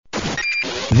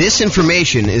This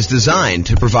information is designed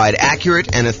to provide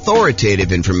accurate and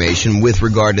authoritative information with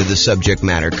regard to the subject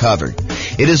matter covered.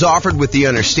 It is offered with the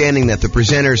understanding that the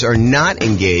presenters are not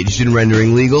engaged in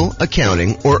rendering legal,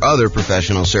 accounting, or other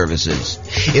professional services.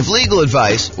 If legal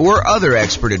advice or other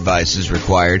expert advice is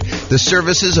required, the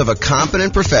services of a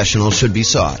competent professional should be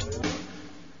sought.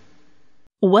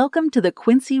 Welcome to the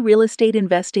Quincy Real Estate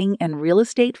Investing and Real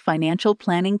Estate Financial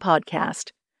Planning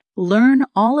Podcast. Learn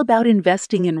all about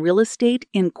investing in real estate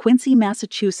in Quincy,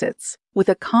 Massachusetts, with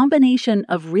a combination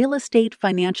of real estate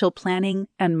financial planning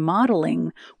and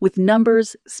modeling with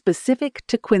numbers specific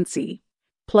to Quincy,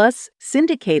 plus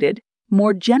syndicated,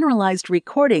 more generalized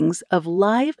recordings of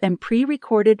live and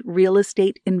pre-recorded real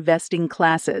estate investing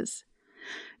classes.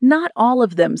 Not all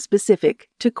of them specific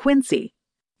to Quincy.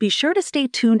 Be sure to stay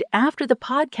tuned after the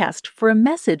podcast for a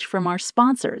message from our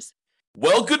sponsors.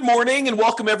 Well, good morning and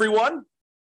welcome, everyone.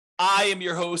 I am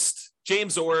your host,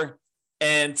 James Orr,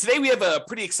 and today we have a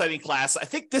pretty exciting class. I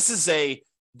think this is a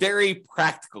very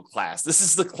practical class. This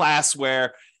is the class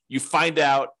where you find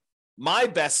out my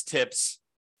best tips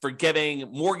for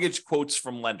getting mortgage quotes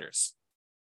from lenders.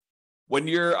 When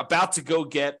you're about to go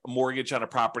get a mortgage on a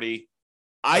property,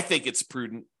 I think it's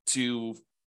prudent to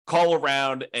call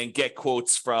around and get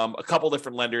quotes from a couple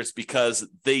different lenders because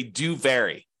they do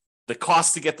vary. The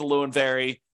cost to get the loan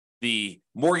vary. The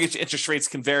mortgage interest rates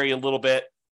can vary a little bit,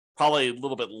 probably a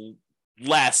little bit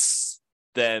less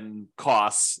than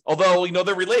costs. Although,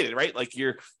 they're related, right? Like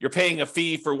you're paying a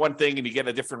fee for one thing and you get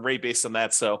a different rate based on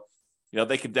that. So,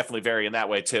 they can definitely vary in that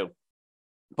way too.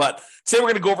 But today we're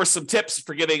going to go over some tips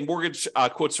for getting mortgage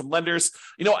quotes from lenders.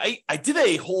 I did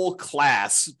a whole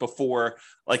class before,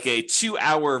 like a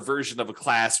 2-hour version of a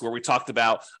class where we talked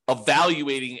about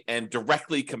evaluating and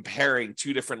directly comparing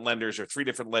 2 different lenders or 3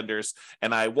 different lenders.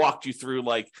 And I walked you through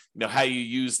how you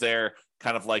use their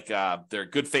kind of like their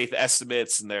good faith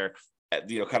estimates and their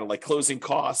kind of like closing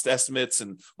cost estimates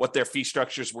and what their fee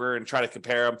structures were and try to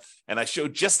compare them. And I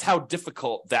showed just how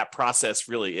difficult that process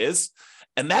really is.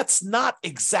 And that's not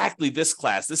exactly this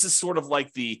class. This is sort of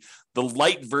like the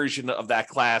light version of that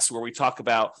class where we talk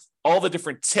about all the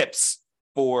different tips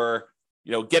for,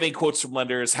 getting quotes from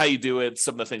lenders, how you do it,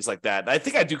 some of the things like that. And I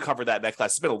think I do cover that in that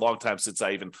class. It's been a long time since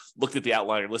I even looked at the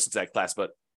outline or listened to that class,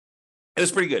 but it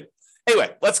was pretty good.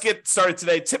 Anyway, let's get started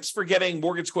today. Tips for getting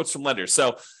mortgage quotes from lenders.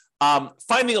 So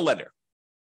finding a lender.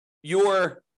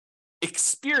 Your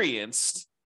experienced,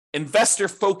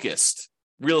 investor-focused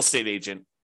real estate agent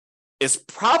is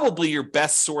probably your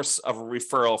best source of a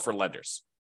referral for lenders.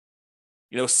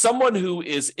 Someone who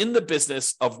is in the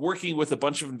business of working with a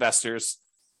bunch of investors,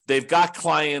 they've got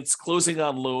clients closing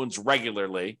on loans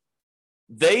regularly.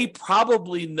 They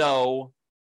probably know,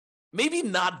 maybe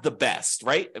not the best,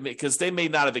 right? Because they may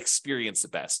not have experienced the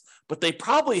best, but they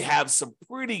probably have some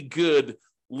pretty good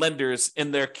lenders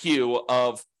in their queue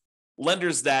of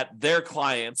lenders that their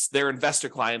clients, their investor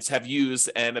clients have used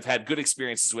and have had good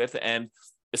experiences with. And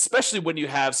especially when you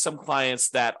have some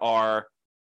clients that are,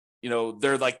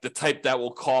 they're like the type that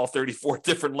will call 34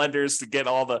 different lenders to get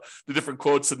all the different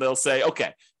quotes. And they'll say,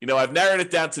 okay, I've narrowed it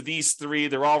down to these 3.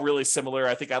 They're all really similar.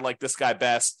 I think I like this guy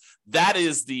best. That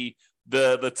is the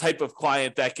type of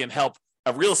client that can help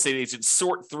a real estate agent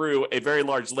sort through a very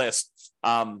large list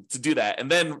to do that.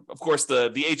 And then, of course,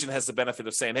 the agent has the benefit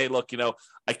of saying, hey, look,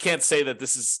 I can't say that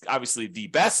this is obviously the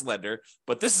best lender,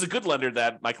 but this is a good lender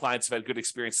that my clients have had good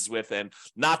experiences with, and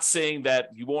not saying that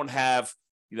you won't have,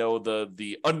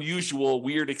 the unusual,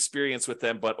 weird experience with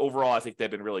them, but overall, I think they've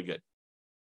been really good.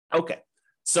 Okay.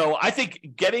 So I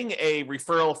think getting a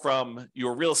referral from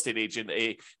your real estate agent,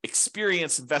 a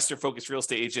experienced investor-focused real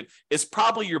estate agent, is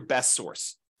probably your best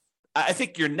source. I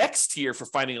think your next tier for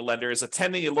finding a lender is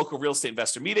attending a local real estate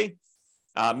investor meeting,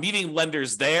 meeting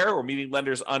lenders there or meeting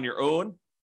lenders on your own,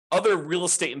 other real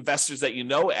estate investors that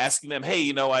asking them,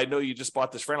 hey, I know you just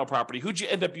bought this rental property. Who'd you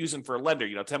end up using for a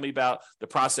lender? Tell me about the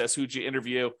process. Who'd you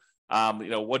interview?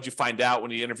 What'd you find out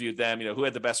when you interviewed them? Who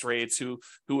had the best rates? Who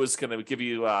was going to give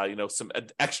you, some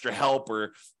extra help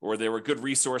or they were a good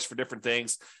resource for different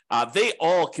things. They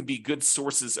all can be good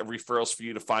sources of referrals for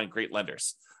you to find great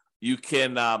lenders. You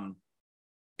can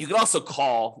also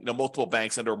call, multiple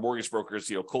banks and or mortgage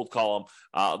brokers, cold call them.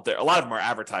 A lot of them are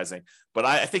advertising, but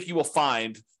I think you will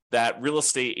find that real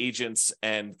estate agents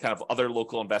and kind of other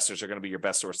local investors are going to be your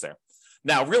best source there.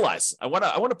 Now, realize, I want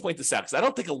to point this out because I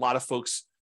don't think a lot of folks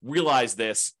realize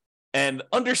this and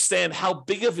understand how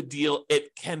big of a deal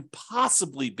it can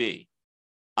possibly be.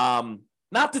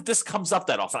 Not that this comes up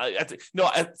that often.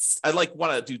 I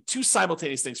want to do 2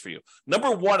 simultaneous things for you.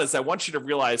 Number one is I want you to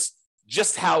realize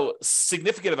just how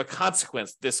significant of a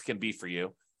consequence this can be for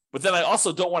you. But then I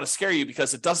also don't want to scare you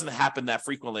because it doesn't happen that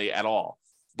frequently at all.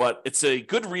 But it's a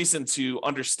good reason to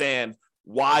understand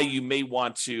why you may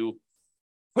want to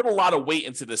put a lot of weight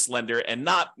into this lender and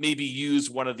not maybe use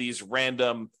one of these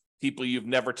random people you've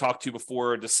never talked to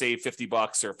before to save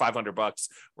 $50 or $500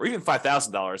 or even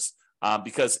 $5,000.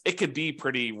 Because it could be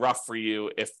pretty rough for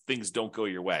you if things don't go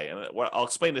your way. And I'll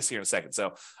explain this here in a second.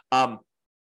 So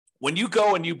when you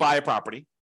go and you buy a property,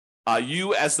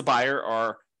 you as the buyer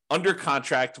are under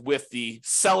contract with the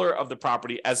seller of the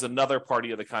property as another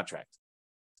party of the contract.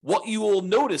 What you will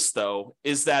notice, though,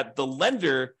 is that the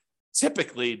lender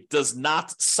typically does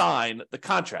not sign the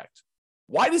contract.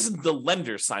 Why doesn't the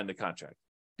lender sign the contract?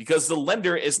 Because the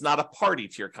lender is not a party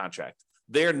to your contract.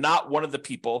 They're not one of the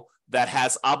people that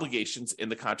has obligations in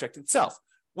the contract itself,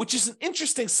 which is an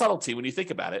interesting subtlety when you think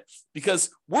about it, because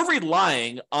we're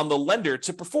relying on the lender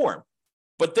to perform,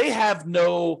 but they have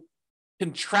no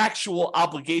contractual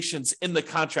obligations in the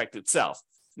contract itself.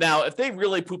 Now, if they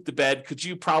really poop the bed, could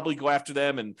you probably go after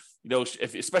them? And,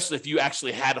 especially if you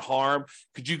actually had harm,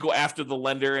 could you go after the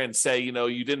lender and say,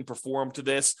 you didn't perform to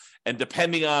this? And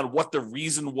depending on what the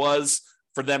reason was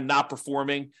for them not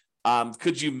performing,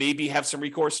 could you maybe have some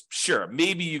recourse? Sure,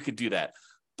 maybe you could do that.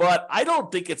 But I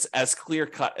don't think it's as clear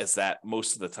cut as that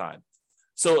most of the time.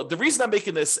 So the reason I'm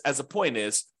making this as a point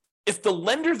is if the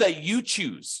lender that you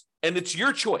choose, and it's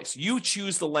your choice, you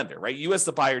choose the lender, right? You as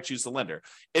the buyer choose the lender.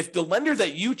 If the lender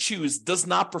that you choose does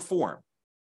not perform,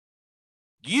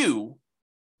 you,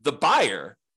 the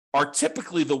buyer, are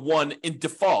typically the one in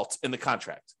default in the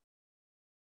contract.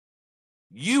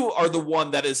 You are the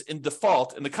one that is in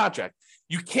default in the contract.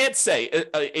 You can't say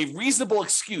a reasonable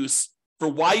excuse for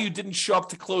why you didn't show up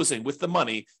to closing with the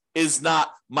money is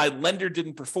not my lender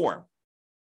didn't perform,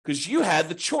 because you had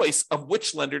the choice of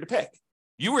which lender to pick.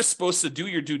 You were supposed to do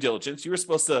your due diligence. You were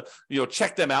supposed to,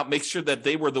 check them out, make sure that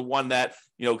they were the one that,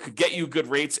 could get you good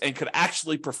rates and could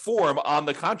actually perform on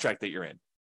the contract that you're in.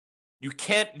 You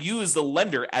can't use the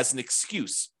lender as an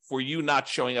excuse for you not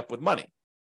showing up with money.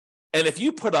 And if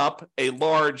you put up a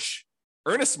large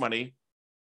earnest money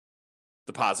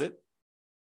deposit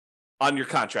on your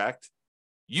contract,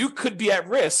 you could be at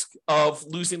risk of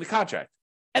losing the contract.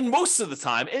 And most of the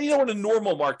time, and in a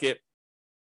normal market,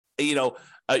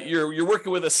 you're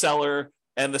working with a seller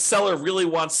and the seller really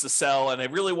wants to sell and they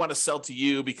really want to sell to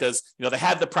you because, they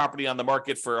had the property on the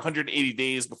market for 180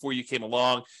 days before you came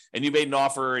along and you made an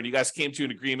offer and you guys came to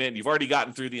an agreement and you've already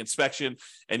gotten through the inspection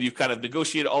and you've kind of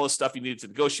negotiated all the stuff you needed to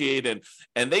negotiate.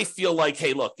 And they feel like,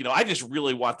 hey, look, I just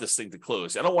really want this thing to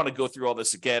close. I don't want to go through all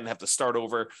this again, have to start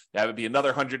over. That would be another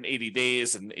 180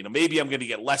 days. And, maybe I'm going to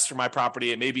get less for my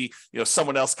property and maybe,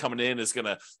 someone else coming in is going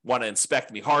to want to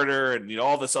inspect me harder and,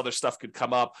 all this other stuff could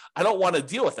come up. I don't want to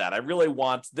deal with that. I really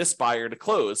want this buyer to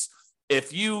close.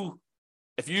 If you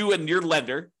and your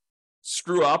lender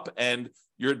screw up and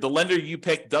the lender you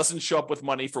pick doesn't show up with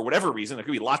money for whatever reason, there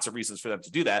could be lots of reasons for them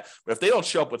to do that, but if they don't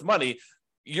show up with money,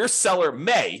 your seller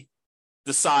may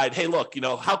decide, hey, look,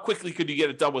 how quickly could you get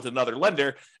it done with another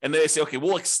lender? And they say, okay,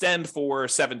 we'll extend for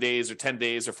 7 days or 10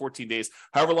 days or 14 days,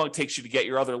 however long it takes you to get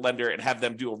your other lender and have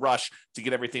them do a rush to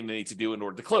get everything they need to do in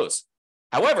order to close.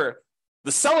 However,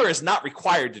 the seller is not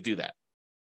required to do that.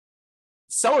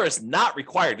 Seller is not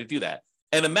required to do that.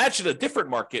 And imagine a different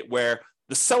market where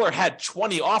the seller had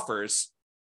 20 offers,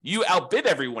 you outbid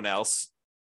everyone else,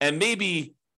 and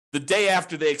maybe the day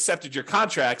after they accepted your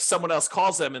contract, someone else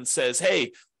calls them and says,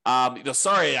 hey,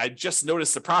 sorry, I just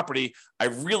noticed the property. I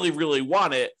really, really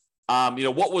want it.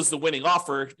 What was the winning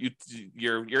offer?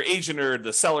 Your agent or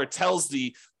the seller tells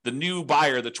the new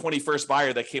buyer, the 21st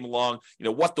buyer that came along,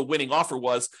 what the winning offer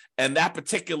was. And that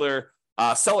particular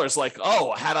seller's like,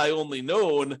 oh, had I only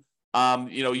known,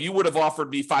 you would have offered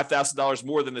me $5,000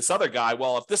 more than this other guy.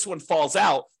 Well, if this one falls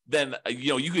out, then,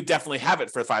 you could definitely have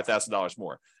it for $5,000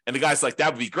 more. And the guy's like,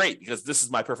 that would be great because this is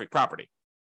my perfect property.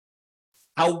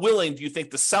 How willing do you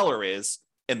think the seller is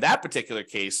in that particular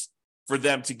case for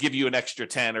them to give you an extra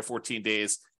 10 or 14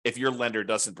 days if your lender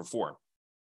doesn't perform?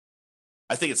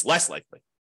 I think it's less likely.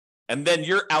 And then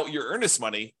you're out your earnest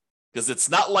money because it's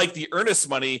not like the earnest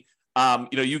money,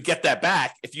 you get that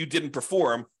back if you didn't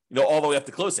perform, all the way up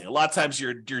to closing. A lot of times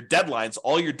your deadlines,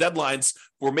 all your deadlines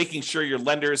for making sure your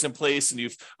lender is in place and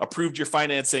you've approved your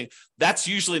financing, that's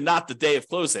usually not the day of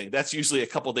closing. That's usually a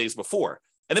couple of days before.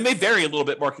 And it may vary a little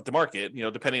bit market to market,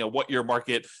 depending on what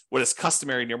is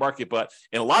customary in your market. But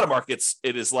in a lot of markets,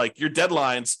 it is like your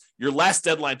deadlines, your last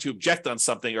deadline to object on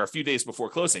something are a few days before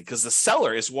closing because the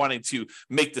seller is wanting to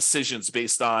make decisions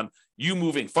based on you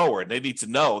moving forward. They need to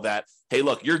know that, hey,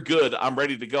 look, you're good. I'm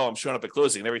ready to go. I'm showing up at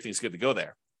closing and everything's good to go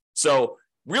there. So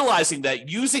realizing that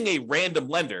using a random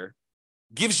lender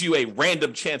gives you a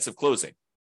random chance of closing.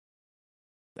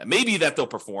 That maybe that they'll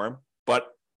perform, but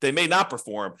they may not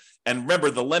perform. And remember,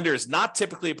 the lender is not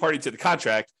typically a party to the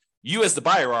contract. You as the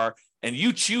buyer are, and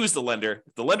you choose the lender.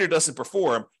 If the lender doesn't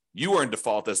perform, you are in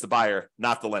default as the buyer,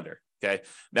 not the lender. Okay.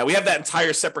 Now we have that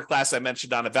entire separate class I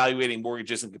mentioned on evaluating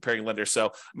mortgages and comparing lenders. So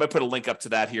I'm going to put a link up to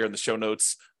that here in the show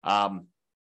notes,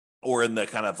 or in the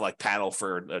kind of like panel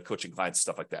for coaching clients,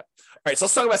 stuff like that. All right. So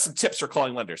let's talk about some tips for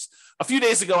calling lenders. A few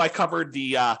days ago, I covered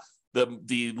the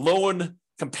loan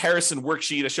comparison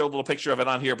worksheet. I showed a little picture of it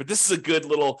on here, but this is a good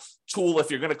little tool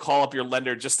if you're going to call up your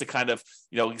lender just to kind of,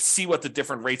 see what the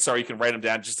different rates are. You can write them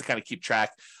down just to kind of keep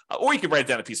track, or you can write it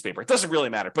down on a piece of paper. It doesn't really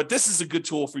matter, but this is a good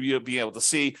tool for you to be able to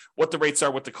see what the rates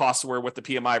are, what the costs were, what the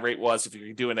PMI rate was, if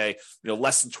you're doing a,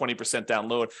 less than 20% down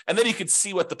loan, and then you can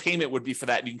see what the payment would be for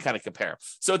that. And you can kind of compare.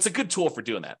 So it's a good tool for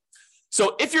doing that.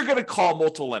 So if you're going to call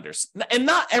multiple lenders, and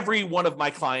not every one of my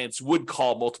clients would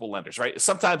call multiple lenders, right?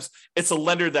 Sometimes it's a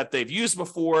lender that they've used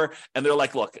before, and they're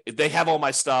like, look, they have all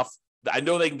my stuff. I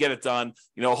know they can get it done.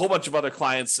 A whole bunch of other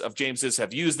clients of James's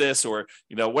have used this, or,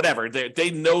 whatever.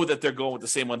 They know that they're going with the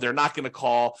same one. They're not going to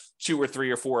call 2 or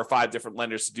 3 or 4 or 5 different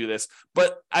lenders to do this.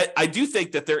 But I do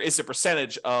think that there is a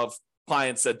percentage of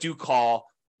clients that do call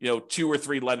 2 or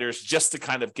 3 lenders just to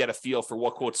kind of get a feel for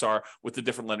what quotes are with the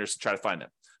different lenders to try to find them.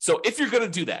 So if you're going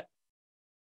to do that,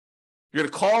 you're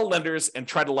going to call lenders and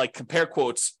try to compare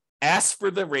quotes, ask for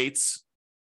the rates,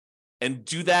 and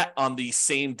do that on the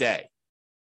same day.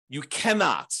 You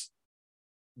cannot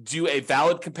do a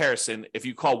valid comparison if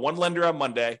you call one lender on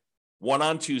Monday, one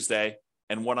on Tuesday,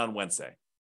 and one on Wednesday.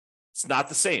 It's not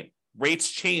the same. Rates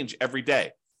change every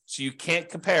day. So you can't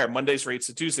compare Monday's rates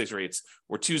to Tuesday's rates,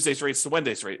 or Tuesday's rates to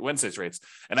Wednesday's rates.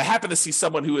 And I happen to see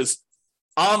someone who is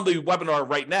on the webinar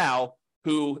right now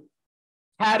who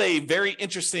had a very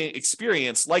interesting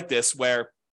experience like this, where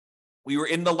we were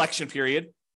in the election period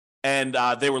and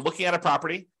they were looking at a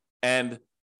property and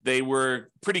they were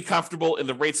pretty comfortable in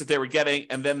the rates that they were getting.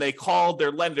 And then they called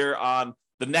their lender on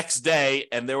the next day,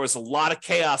 and there was a lot of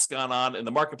chaos going on in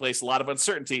the marketplace, a lot of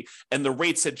uncertainty, and the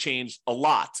rates had changed a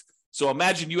lot. So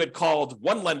imagine you had called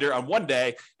one lender on one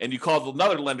day and you called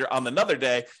another lender on another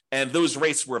day, and those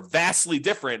rates were vastly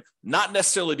different, not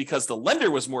necessarily because the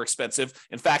lender was more expensive.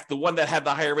 In fact, the one that had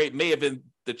the higher rate may have been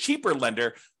the cheaper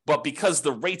lender, but because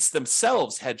the rates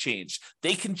themselves had changed.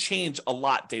 They can change a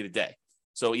lot day to day.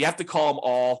 So you have to call them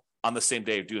all on the same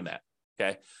day of doing that.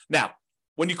 Okay. Now,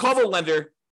 when you call the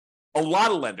lender, a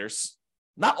lot of lenders,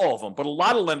 not all of them, but a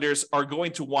lot of lenders are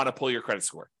going to want to pull your credit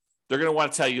score. They're going to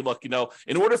want to tell you, look,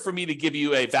 in order for me to give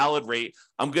you a valid rate,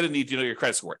 I'm going to need to know your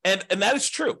credit score. And that is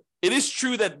true. It is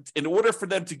true that in order for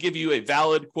them to give you a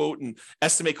valid quote and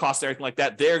estimate cost and everything like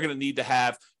that, they're going to need to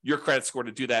have your credit score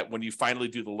to do that when you finally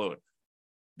do the loan.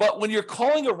 But when you're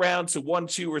calling around to 1,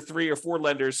 2, or 3 or 4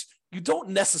 lenders, you don't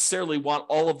necessarily want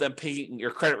all of them paying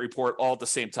your credit report all at the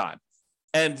same time.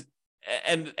 And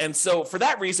so for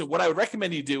that reason, what I would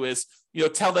recommend you do is,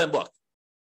 tell them, look,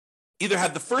 either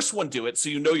have the first one do it so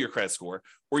you know your credit score,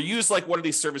 or use one of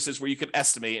these services where you can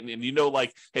estimate and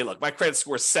hey, look, my credit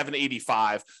score is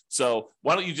 785. So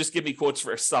why don't you just give me quotes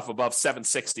for stuff above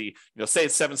 760? Say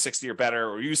it's 760 or better,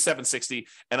 or use 760.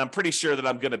 And I'm pretty sure that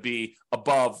I'm going to be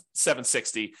above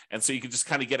 760. And so you can just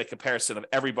kind of get a comparison of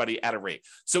everybody at a rate.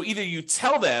 So either you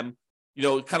tell them,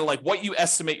 kind of what you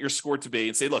estimate your score to be,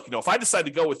 and say, look, if I decide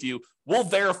to go with you, we'll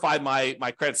verify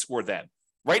my credit score then.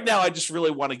 Right now, I just really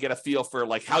want to get a feel for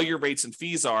how your rates and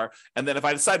fees are. And then if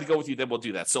I decide to go with you, then we'll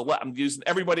do that. So I'm telling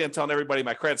everybody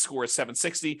my credit score is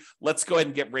 760. Let's go ahead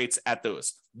and get rates at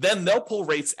those. Then they'll pull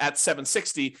rates at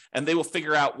 760, and they will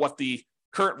figure out what the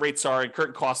current rates are and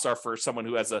current costs are for someone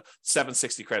who has a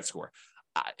 760 credit score.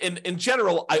 In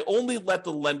general, I only let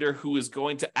the lender who is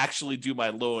going to actually do my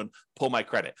loan pull my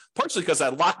credit, partially because I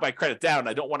lock my credit down.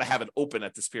 I don't want to have it open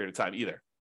at this period of time either.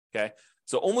 Okay.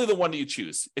 So only the one that you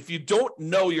choose. If you don't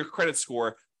know your credit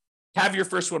score, have your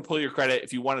first one pull your credit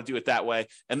if you want to do it that way.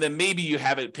 And then maybe you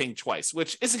have it pinged twice,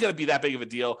 which isn't going to be that big of a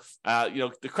deal.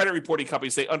 The credit reporting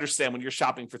companies, they understand when you're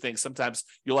shopping for things, sometimes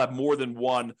you'll have more than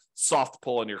one soft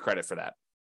pull on your credit for that.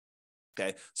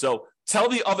 Okay. So tell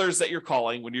the others that you're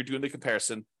calling when you're doing the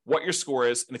comparison what your score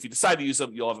is. And if you decide to use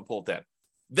them, you'll have it pulled then.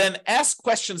 Then ask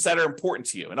questions that are important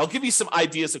to you. And I'll give you some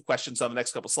ideas of questions on the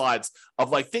next couple slides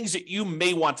of things that you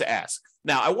may want to ask.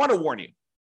 Now, I want to warn you.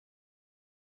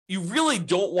 You really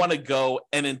don't want to go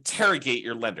and interrogate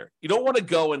your lender. You don't want to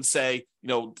go and say,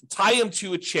 tie them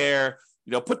to a chair,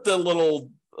 put the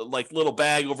little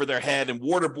bag over their head and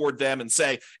waterboard them and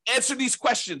say, answer these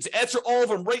questions, answer all of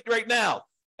them right now.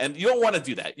 And you don't want to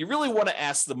do that. You really want to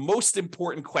ask the most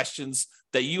important questions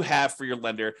that you have for your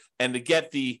lender and to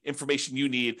get the information you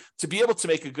need to be able to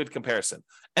make a good comparison.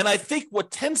 And I think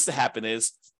what tends to happen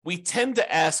is we tend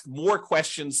to ask more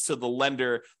questions to the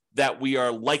lender that we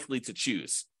are likely to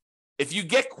choose. If you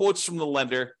get quotes from the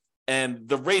lender and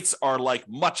the rates are like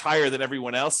much higher than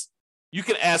everyone else, you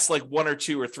can ask like 1 or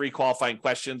 2 or 3 qualifying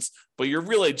questions, but you're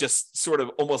really just sort of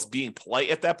almost being polite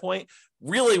at that point.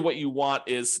 Really what you want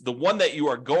is the one that you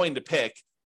are going to pick.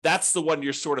 That's the one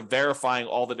you're sort of verifying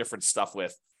all the different stuff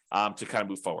with to kind of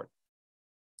move forward.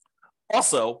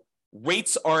 Also,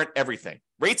 rates aren't everything.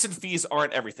 Rates and fees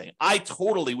aren't everything. I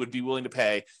totally would be willing to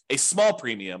pay a small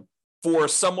premium for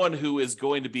someone who is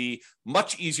going to be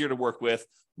much easier to work with,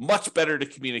 much better to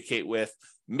communicate with,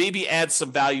 maybe add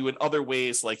some value in other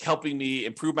ways, like helping me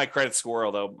improve my credit score,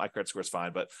 although my credit score is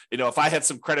fine. But, if I had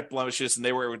some credit blemishes and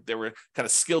they were kind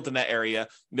of skilled in that area,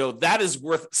 that is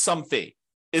worth some fee.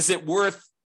 Is it worth,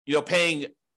 paying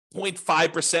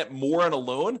 0.5% more on a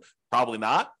loan? Probably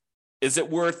not. Is it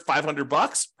worth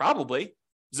 $500? Probably.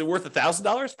 Is it worth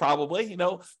 $1,000? Probably.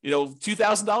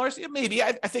 $2,000? Yeah, maybe.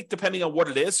 I think depending on what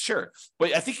it is, sure.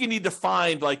 But I think you need to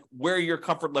find like where your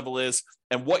comfort level is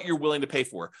and what you're willing to pay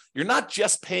for. You're not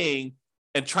just paying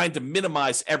and trying to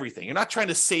minimize everything. You're not trying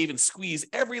to save and squeeze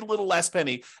every little last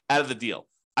penny out of the deal.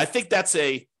 I think that's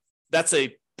a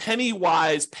penny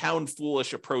wise, pound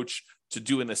foolish approach to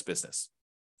doing this business.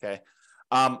 Okay.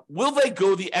 Will they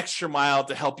go the extra mile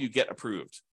to help you get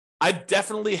approved? I've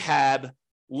definitely had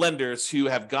lenders who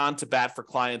have gone to bat for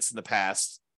clients in the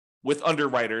past with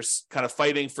underwriters kind of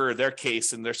fighting for their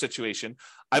case and their situation.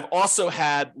 I've also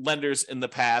had lenders in the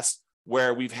past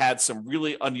where we've had some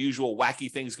really unusual, wacky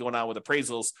things going on with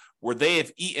appraisals where they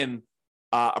have eaten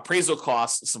appraisal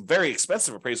costs, some very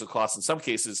expensive appraisal costs in some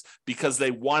cases, because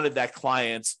they wanted that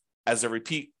client as a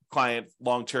repeat client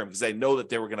long-term because they know that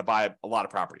they were going to buy a lot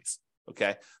of properties.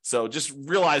 Okay. So just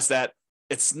realize that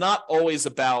it's not always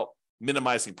about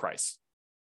minimizing price.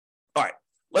 All right,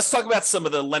 let's talk about some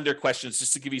of the lender questions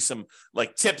just to give you some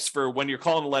like tips for when you're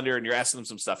calling a lender and you're asking them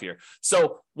some stuff here.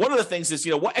 So one of the things is,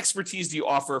 what expertise do you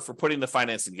offer for putting the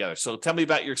financing together? So tell me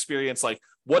about your experience, like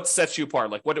what sets you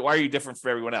apart? Like why are you different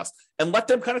from everyone else? And let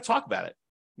them kind of talk about it.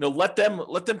 Let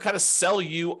them kind of sell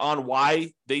you on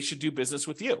why they should do business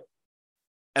with you.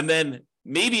 And then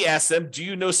maybe ask them, do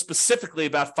you know specifically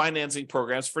about financing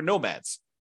programs for nomads?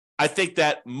 I think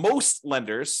that most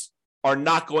lenders are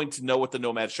not going to know what the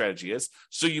nomad strategy is.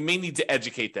 So you may need to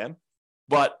educate them.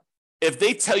 But if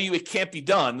they tell you it can't be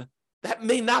done, that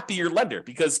may not be your lender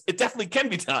because it definitely can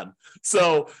be done.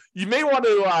 So you may want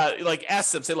to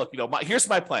ask them, say, look, here's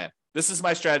my plan. This is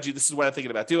my strategy. This is what I'm thinking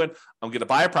about doing. I'm going to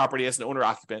buy a property as an owner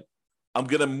occupant. I'm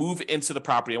going to move into the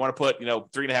property. I want to put,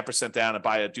 3.5% down and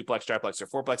buy a duplex, triplex, or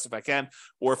fourplex if I can.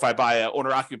 Or if I buy an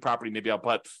owner occupant property, maybe I'll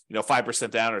put,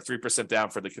 5% down or 3% down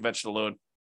for the conventional loan.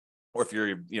 Or if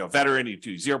you're, a veteran, you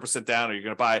do 0% down, or you're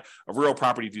going to buy a rural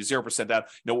property, you do 0% down.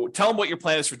 Tell them what your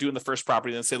plan is for doing the first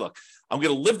property, and then say, look, I'm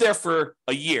going to live there for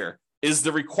a year. Is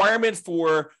the requirement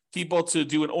for people to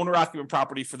do an owner-occupant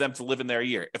property for them to live in there a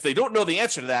year? If they don't know the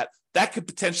answer to that, that could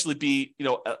potentially be,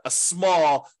 a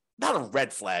small, not a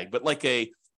red flag, but like a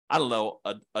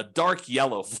dark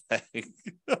yellow flag.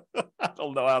 I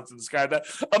don't know how to describe that.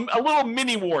 A little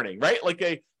mini warning, right?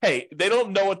 Like hey, they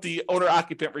don't know what the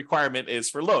owner-occupant requirement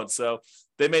is for loans, so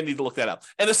they may need to look that up.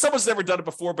 And if someone's never done it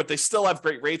before, but they still have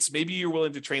great rates, maybe you're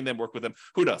willing to train them, work with them.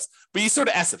 Who knows? But you sort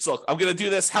of ask them, so look, I'm going to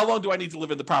do this. How long do I need to live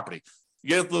in the property?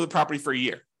 You have to live in the property for a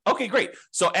year. Okay, great.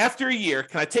 So after a year,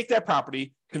 can I take that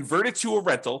property, convert it to a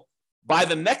rental, buy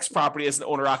the next property as an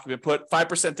owner-occupant, put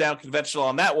 5% down conventional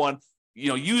on that one,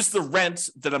 use the rent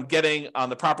that I'm getting on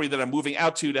the property that I'm moving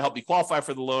out to help me qualify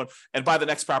for the loan and buy the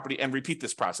next property and repeat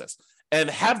this process and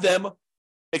have them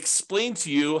explain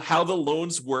to you how the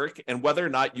loans work and whether or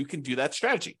not you can do that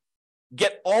strategy.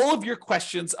 Get all of your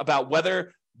questions about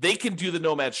whether they can do the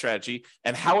nomad strategy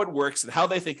and how it works and how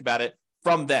they think about it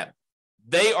from them.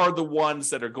 They are the ones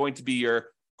that are going to be your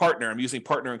partner. I'm using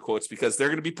partner in quotes because they're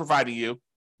going to be providing you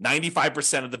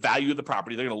 95% of the value of the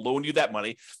property. They're going to loan you that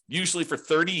money, usually for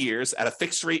 30 years at a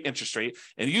fixed rate interest rate.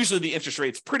 And usually the interest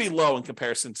rate's pretty low in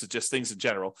comparison to just things in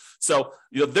general. So,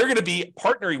 they're going to be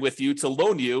partnering with you to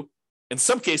loan you, in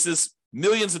some cases,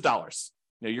 millions of dollars.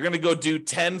 You're going to go do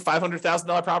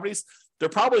 $500,000 properties. They're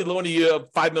probably loaning you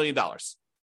 $5 million.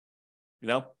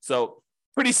 So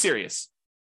pretty serious.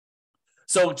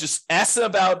 So just ask them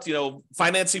about,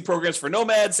 financing programs for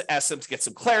nomads, ask them to get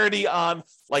some clarity on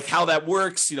like how that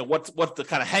works, what the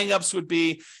kind of hangups would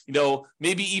be,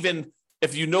 maybe even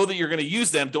if you know that you're going to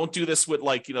use them, don't do this with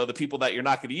the people that you're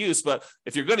not going to use. But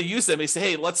if you're going to use them, they say,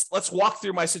 hey, let's walk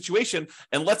through my situation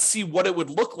and let's see what it would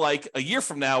look like a year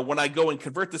from now when I go and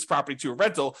convert this property to a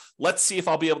rental. Let's see if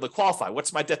I'll be able to qualify.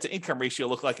 What's my debt to income ratio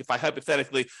look like if I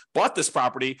hypothetically bought this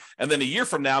property and then a year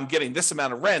from now I'm getting this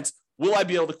amount of rent? Will I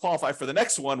be able to qualify for the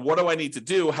next one? What do I need to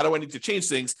do? How do I need to change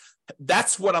things?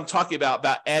 That's what I'm talking about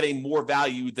adding more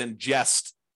value than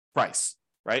just price,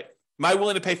 right? Am I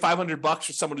willing to pay $500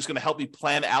 for someone who's going to help me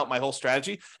plan out my whole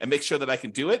strategy and make sure that I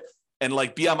can do it and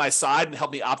be on my side and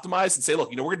help me optimize and say, look,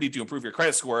 we're going to need to improve your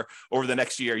credit score over the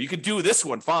next year. You can do this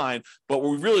one fine, but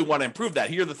we really want to improve that.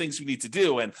 Here are the things we need to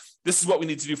do. And this is what we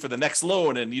need to do for the next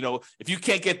loan. And, if you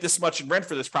can't get this much in rent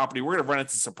for this property, we're going to run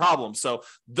into some problems. So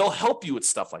they'll help you with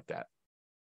stuff like that.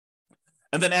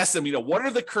 And then ask them, what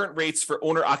are the current rates for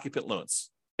owner occupant loans?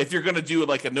 If you're going to do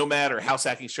like a nomad or house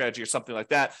hacking strategy or something like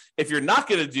that, if you're not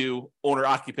going to do owner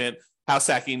occupant, house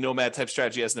hacking, nomad type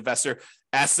strategy as an investor,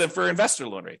 ask them for investor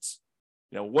loan rates.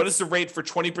 What is the rate for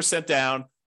 20% down?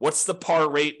 What's the par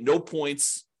rate? No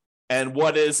points. And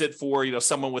what is it for,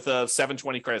 someone with a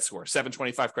 720 credit score,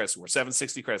 725 credit score,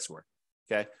 760 credit score?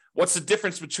 Okay. What's the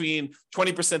difference between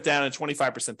 20% down and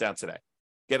 25% down today?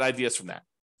 Get ideas from that.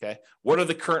 Okay. What are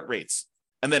the current rates?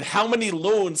 And then how many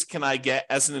loans can I get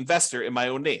as an investor in my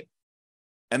own name?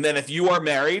 And then if you are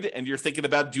married and you're thinking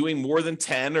about doing more than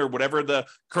 10 or whatever the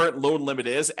current loan limit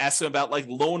is, ask them about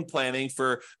loan planning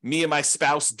for me and my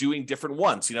spouse doing different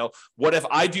ones. What if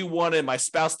I do one and my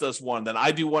spouse does one, then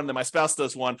I do one and my spouse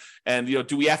does one? And,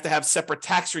 do we have to have separate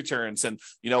tax returns? And,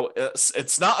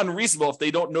 it's not unreasonable if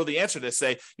they don't know the answer to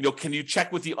say, can you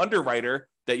check with the underwriter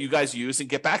that you guys use and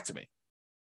get back to me?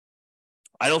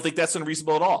 I don't think that's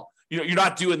unreasonable at all. You're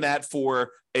not doing that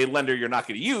for a lender you're not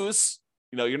going to use.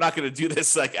 You're not going to do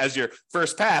this as your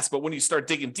first pass, but when you start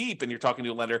digging deep and you're talking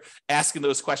to a lender, asking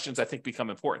those questions, I think, become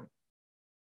important.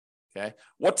 Okay.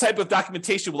 What type of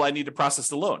documentation will I need to process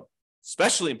the loan?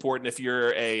 Especially important if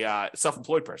you're a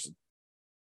self-employed person,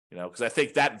 because I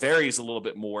think that varies a little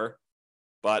bit more,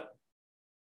 but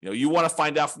you want to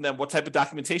find out from them what type of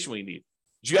documentation will you need.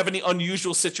 Did you have any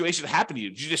unusual situation happen to you?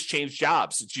 Did you just change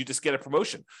jobs? Did you just get a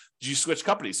promotion? Did you switch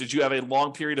companies? Did you have a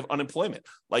long period of unemployment?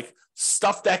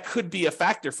 Stuff that could be a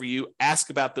factor for you,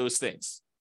 ask about those things.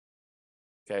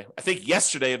 Okay. I think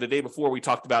yesterday or the day before we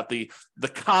talked about the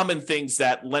common things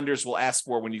that lenders will ask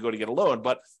for when you go to get a loan,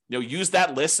 but use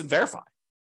that list and verify.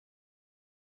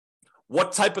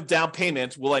 What type of down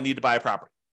payment will I need to buy a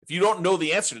property? If you don't know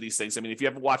the answer to these things, if you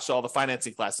haven't watched all the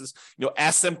financing classes,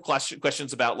 ask them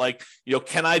questions about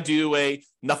can I do a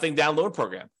nothing down loan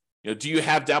program? Do you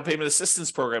have down payment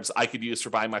assistance programs I could use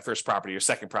for buying my first property or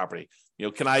second property?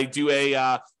 Can I do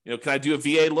a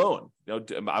VA loan?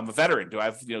 I'm a veteran. Do I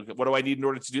have, what do I need in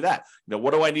order to do that?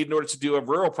 What do I need in order to do a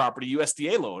rural property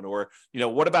USDA loan? Or,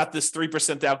 what about this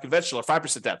 3% down conventional or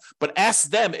 5% down? But ask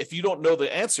them, if you don't know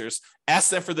the answers, ask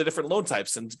them for the different loan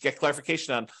types and get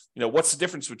clarification on, what's the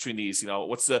difference between these?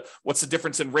 What's the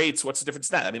difference in rates? What's the difference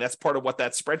in that? That's part of what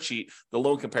that spreadsheet, the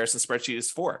loan comparison spreadsheet,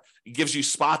 is for. It gives you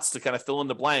spots to kind of fill in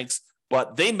the blanks,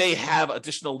 but they may have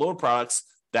additional loan products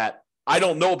that I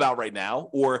don't know about right now,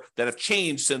 or that have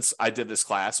changed since I did this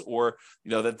class, or,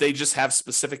 that they just have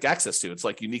specific access to. It's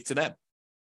unique to them.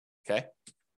 Okay.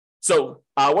 So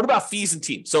what about fees and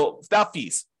team? So about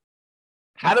fees,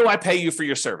 how do I pay you for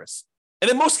your service?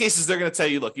 And in most cases, they're going to tell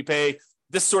you, look, you pay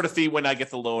this sort of fee when I get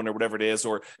the loan or whatever it is,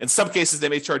 or in some cases, they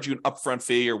may charge you an upfront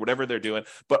fee or whatever they're doing,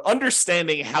 but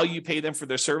understanding how you pay them for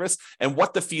their service and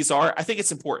what the fees are, I think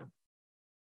it's important.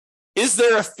 Is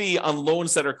there a fee on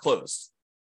loans that are closed?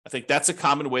 I think that's a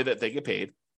common way that they get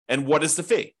paid. And what is the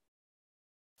fee?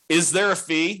 Is there a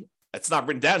fee? It's not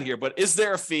written down here, but is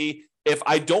there a fee if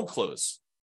I don't close?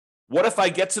 What if I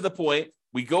get to the point,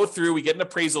 we go through, we get an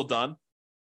appraisal done,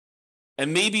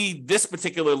 and maybe this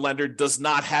particular lender does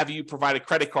not have you provide a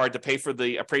credit card to pay for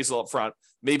the appraisal up front.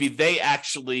 Maybe they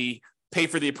actually pay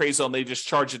for the appraisal and they just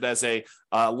charge it as a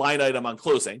line item on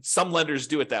closing. Some lenders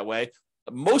do it that way.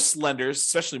 Most lenders,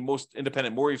 especially most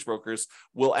independent mortgage brokers,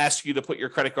 will ask you to put your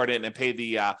credit card in and pay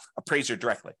the appraiser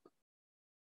directly.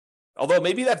 Although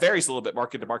maybe that varies a little bit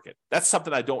market to market. That's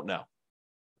something I don't know.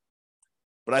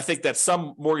 But I think that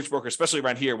some mortgage brokers, especially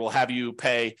around here, will have you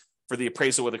pay for the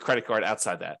appraisal with a credit card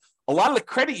outside that. A lot of the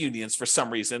credit unions, for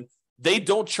some reason, they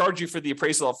don't charge you for the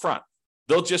appraisal up front.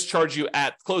 They'll just charge you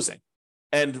at closing.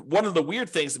 And one of the weird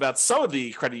things about some of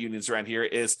the credit unions around here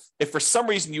is if for some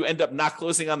reason you end up not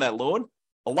closing on that loan,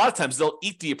 a lot of times they'll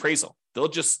eat the appraisal.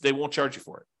 They won't charge you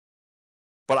for it.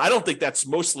 But I don't think that's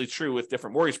mostly true with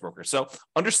different mortgage brokers. So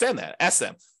understand that. Ask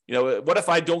them, what if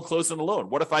I don't close on the loan?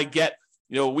 What if I get,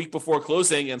 a week before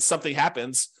closing and something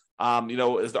happens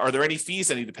Are there any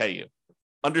fees I need to pay you?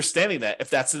 Understanding that if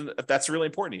that's really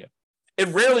important to you.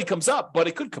 It rarely comes up, but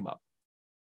it could come up.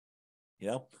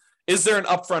 Is there an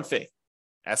upfront fee?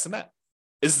 Ask them that.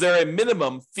 Is there a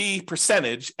minimum fee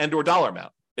percentage and or dollar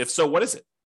amount? If so, what is it?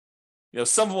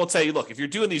 Some of them will tell you, look, if you're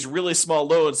doing these really small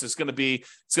loans, it's going to be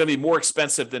more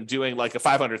expensive than doing like a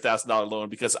 $500,000 loan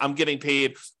because I'm getting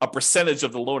paid a percentage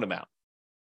of the loan amount.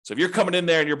 So if you're coming in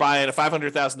there and you're buying a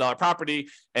 $500,000 property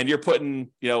and you're putting,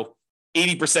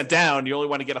 80% down, you only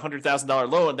want to get a $100,000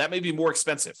 loan, that may be more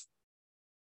expensive.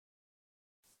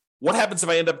 What happens if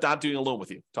I end up not doing a loan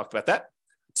with you? Talked about that.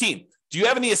 Team, do you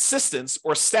have any assistants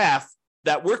or staff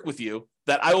that work with you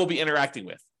that I will be interacting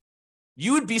with?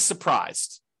 You would be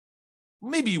surprised.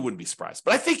 Maybe you wouldn't be surprised,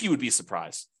 but I think you would be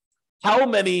surprised how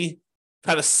many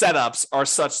kind of setups are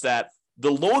such that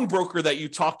the loan broker that you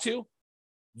talk to,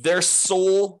 their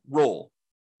sole role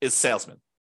is salesman.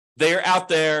 They are out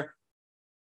there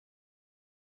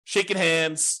shaking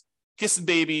hands, kissing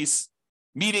babies,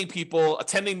 meeting people,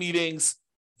 attending meetings.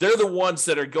 They're the ones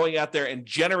that are going out there and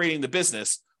generating the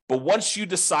business. But once you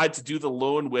decide to do the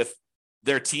loan with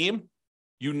their team,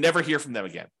 you never hear from them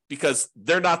again because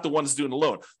they're not the ones doing the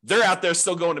loan. They're out there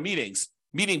still going to meetings,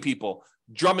 meeting people,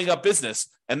 drumming up business,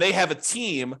 and they have a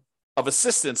team of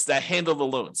assistants that handle the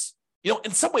loans.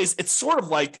 In some ways, it's sort of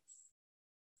like,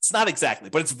 it's not exactly,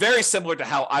 but it's very similar to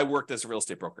how I worked as a real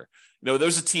estate broker.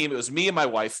 There's a team. It was me and my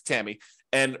wife, Tammy.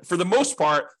 And for the most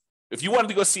part, if you wanted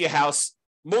to go see a house,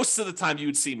 most of the time you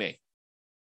would see me.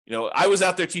 I was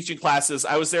out there teaching classes.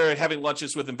 I was there having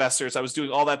lunches with investors. I was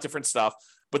doing all that different stuff.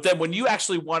 But then when you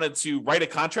actually wanted to write a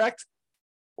contract,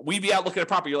 we'd be out looking at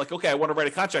property. You're like, okay, I want to write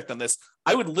a contract on this.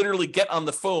 I would literally get on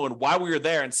the phone while we were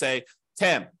there and say,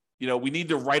 Tam, we need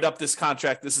to write up this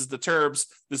contract. This is the terms.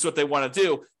 This is what they want to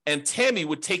do. And Tammy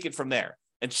would take it from there.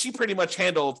 And she pretty much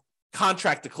handled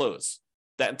contract to close,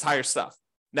 that entire stuff.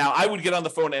 Now, I would get on the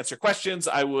phone and answer questions.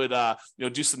 I would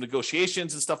do some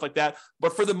negotiations and stuff like that.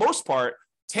 But for the most part,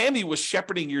 Tammy was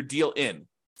shepherding your deal in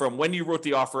from when you wrote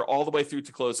the offer all the way through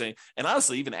to closing, and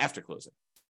honestly, even after closing.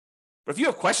 But if you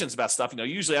have questions about stuff,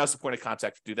 usually I was the point of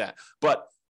contact to do that. But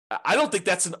I don't think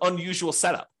that's an unusual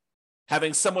setup.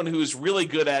 Having someone who's really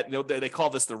good at, they call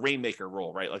this the rainmaker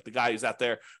role, right? Like the guy who's out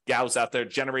there, gal who's out there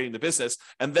generating the business.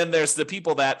 And then there's the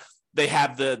people that they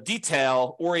have the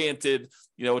detail-oriented,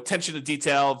 attention to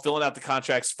detail, filling out the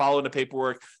contracts, following the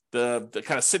paperwork, the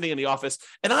kind of sitting in the office.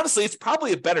 And honestly, it's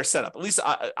probably a better setup. At least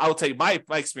I will tell you, my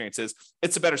experience is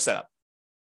it's a better setup.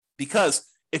 Because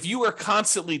if you are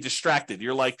constantly distracted,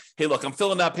 you're like, hey, look, I'm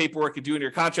filling out paperwork and doing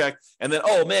your contract. And then,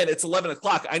 oh man, it's 11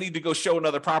 o'clock. I need to go show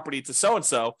another property to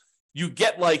so-and-so. You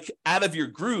get like out of your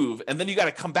groove and then you got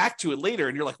to come back to it later.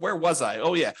 And you're like, where was I?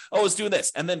 Oh yeah. Oh, I was doing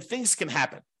this. And then things can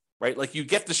happen, right? Like you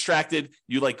get distracted,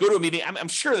 you like go to a meeting. I'm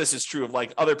sure this is true of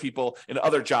like other people in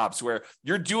other jobs where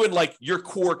you're doing like your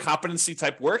core competency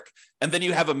type work. And then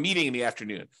you have a meeting in the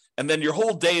afternoon. And then your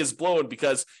whole day is blown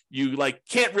because you like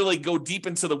can't really go deep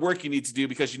into the work you need to do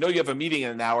because you have a meeting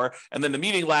in an hour, and then the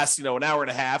meeting lasts, an hour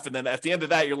and a half. And then at the end of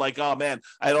that, you're like, oh man,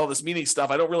 I had all this meeting stuff.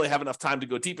 I don't really have enough time to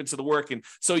go deep into the work. And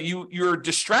so you're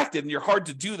distracted and you're hard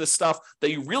to do the stuff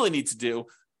that you really need to do,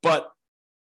 but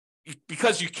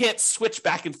because you can't switch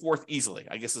back and forth easily,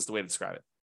 I guess is the way to describe it.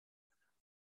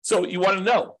 So you want to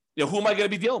know, who am I going to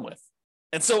be dealing with?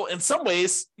 And so in some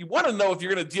ways, you want to know if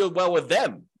you're going to deal well with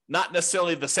them. Not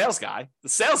necessarily the sales guy. The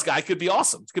sales guy could be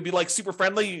awesome. It could be like super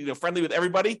friendly, friendly with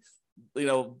everybody,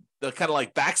 the kind of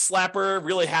like back slapper,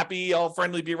 really happy, all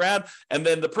friendly, be around. And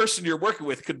then the person you're working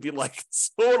with could be like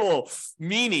total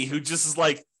meanie who just is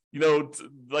like,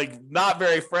 like not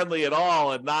very friendly at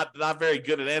all and not very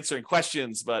good at answering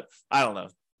questions. But I don't know.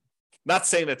 Not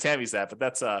saying that Tammy's that, but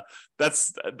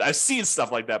that's I've seen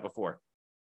stuff like that before.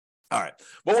 All right.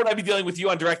 What would I be dealing with you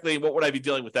on directly? And what would I be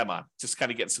dealing with them on? Just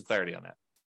kind of getting some clarity on that.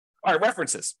 All right,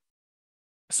 references.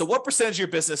 So what percentage of your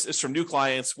business is from new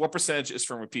clients? What percentage is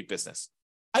from repeat business?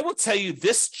 I will tell you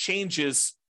this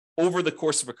changes over the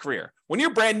course of a career. When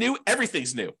you're brand new,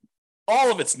 everything's new.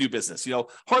 All of it's new business.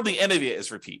 Hardly any of it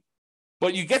is repeat.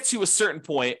 But you get to a certain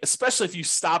point, especially if you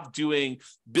stop doing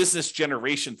business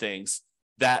generation things,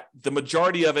 that the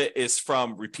majority of it is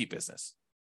from repeat business.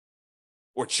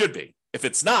 Or it should be. If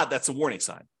it's not, that's a warning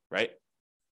sign, right?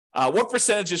 What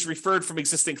percentage is referred from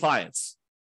existing clients?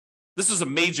 This was a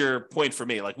major point for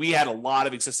me. Like we had a lot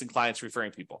of existing clients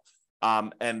referring people.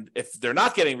 And if they're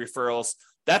not getting referrals,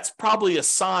 that's probably a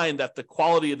sign that the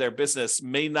quality of their business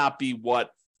may not be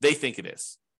what they think it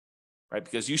is, right?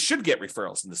 Because you should get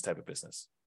referrals in this type of business.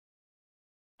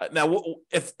 Now,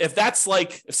 if that's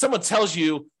like, if someone tells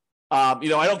you, I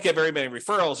don't get very many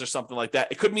referrals or something like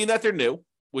that, it could mean that they're new,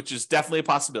 which is definitely a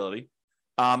possibility.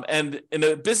 And in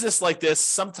a business like this,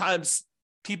 sometimes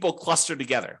people cluster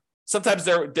together. Sometimes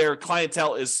their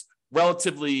clientele is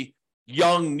relatively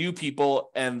young, new people,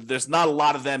 and there's not a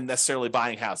lot of them necessarily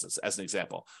buying houses, as an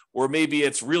example. Or maybe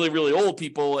it's really, really old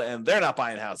people and they're not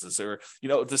buying houses. Or,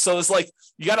 so it's like,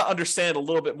 you got to understand a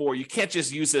little bit more. You can't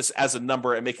just use this as a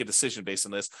number and make a decision based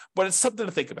on this, but it's something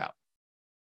to think about.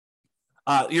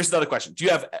 Here's another question. Do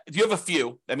you have a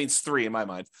few, that means 3 in my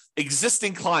mind,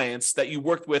 existing clients that you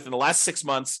worked with in the last 6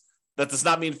 months? That does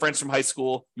not mean friends from high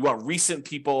school. You want recent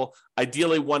people,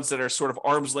 ideally ones that are sort of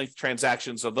arm's length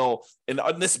transactions, although in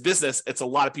this business, it's a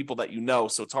lot of people that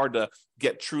so it's hard to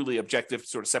get truly objective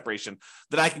sort of separation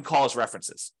that I can call as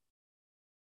references.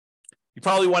 You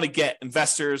probably want to get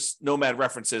investors, nomad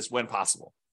references when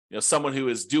possible. Someone who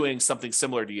is doing something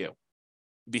similar to you.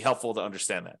 It'd be helpful to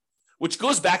understand that. Which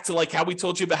goes back to like how we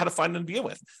told you about how to find them to begin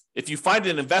with. If you find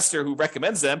an investor who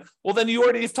recommends them, well, then you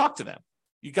already have talked to them.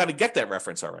 You got to get that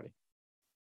reference already.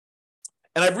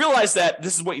 And I realized that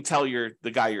this is what you tell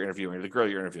the guy you're interviewing, or the girl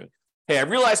you're interviewing. Hey, I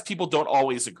realize people don't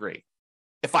always agree.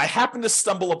 If I happen to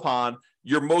stumble upon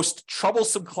your most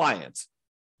troublesome client,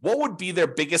 what would be their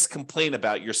biggest complaint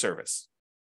about your service?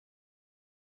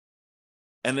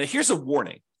 And then here's a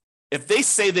warning. If they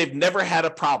say they've never had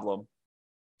a problem,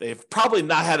 they've probably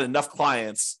not had enough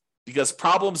clients, because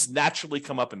problems naturally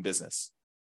come up in business.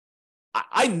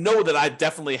 I know that I've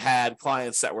definitely had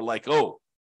clients that were like, oh,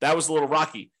 that was a little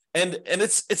rocky. And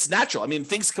it's natural. I mean,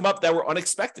 things come up that were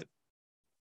unexpected.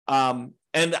 And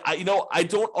I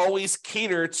don't always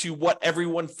cater to what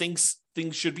everyone thinks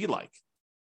things should be like,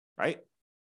 right?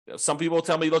 Some people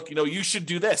tell me, look, you should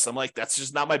do this. I'm like, that's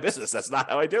just not my business. That's not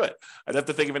how I do it. I'd have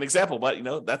to think of an example, but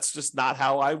that's just not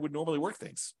how I would normally work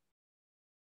things.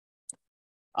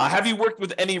 Have you worked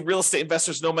with any real estate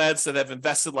investors, nomads that have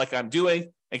invested like I'm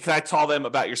doing? And can I tell them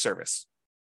about your service?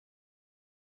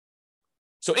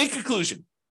 So in conclusion,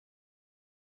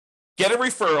 get a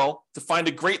referral to find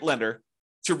a great lender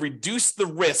to reduce the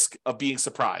risk of being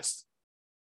surprised.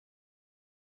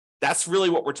 That's really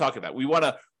what we're talking about. We want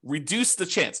to reduce the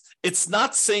chance. It's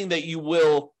not saying that you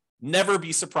will never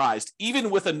be surprised, even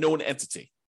with a known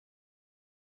entity,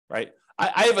 right?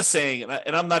 I have a saying,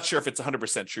 and I'm not sure if it's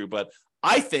 100% true, but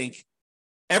I think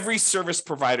every service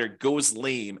provider goes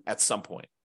lame at some point.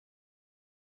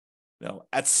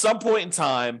 At some point in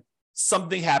time,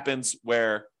 something happens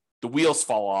where the wheels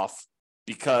fall off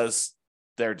because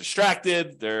they're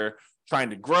distracted, they're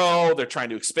trying to grow, they're trying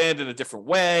to expand in a different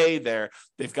way,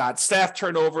 they've got staff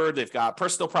turnover, they've got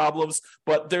personal problems,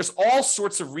 but there's all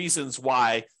sorts of reasons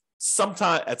why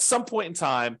at some point in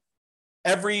time,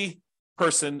 every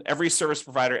person, every service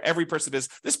provider, every person this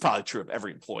is probably true of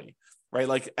every employee, right?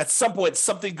 Like at some point,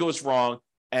 something goes wrong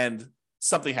and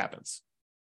something happens.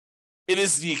 It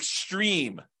is the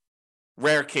extreme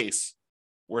rare case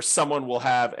where someone will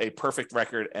have a perfect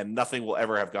record and nothing will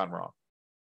ever have gone wrong.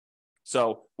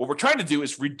 So what we're trying to do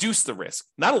is reduce the risk,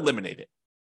 not eliminate it.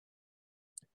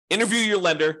 Interview your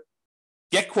lender,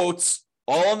 get quotes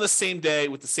all on the same day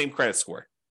with the same credit score.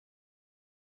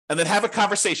 And then have a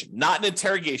conversation, not an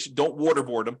interrogation. Don't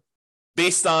waterboard them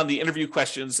based on the interview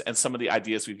questions and some of the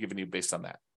ideas we've given you based on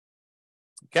that.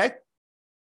 Okay?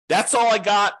 That's all I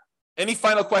got. Any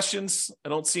final questions? I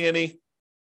don't see any.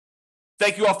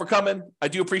 Thank you all for coming. I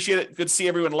do appreciate it. Good to see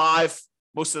everyone live.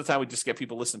 Most of the time, we just get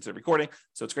people listening to the recording.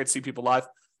 So it's great to see people live.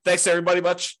 Thanks, everybody,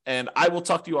 much. And I will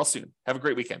talk to you all soon. Have a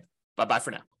great weekend. Bye-bye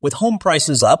for now. With home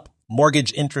prices up,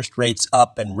 mortgage interest rates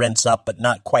up, and rents up, but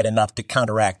not quite enough to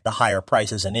counteract the higher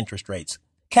prices and interest rates,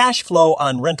 cash flow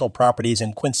on rental properties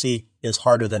in Quincy is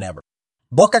harder than ever.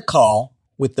 Book a call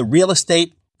with the Real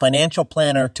Estate Financial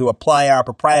Planner to apply our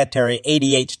proprietary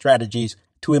 88 strategies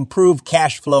to improve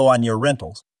cash flow on your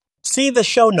rentals. See the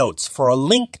show notes for a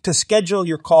link to schedule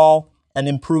your call and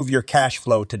improve your cash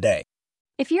flow today.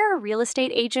 If you're a real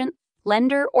estate agent,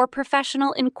 lender, or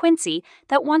professional in Quincy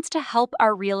that wants to help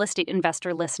our real estate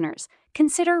investor listeners,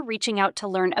 consider reaching out to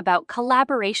learn about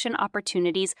collaboration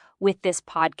opportunities with this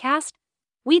podcast.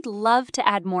 We'd love to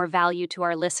add more value to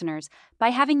our listeners by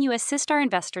having you assist our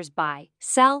investors buy,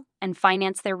 sell, and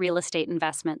finance their real estate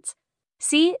investments.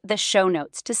 See the show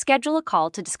notes to schedule a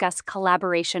call to discuss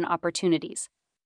collaboration opportunities.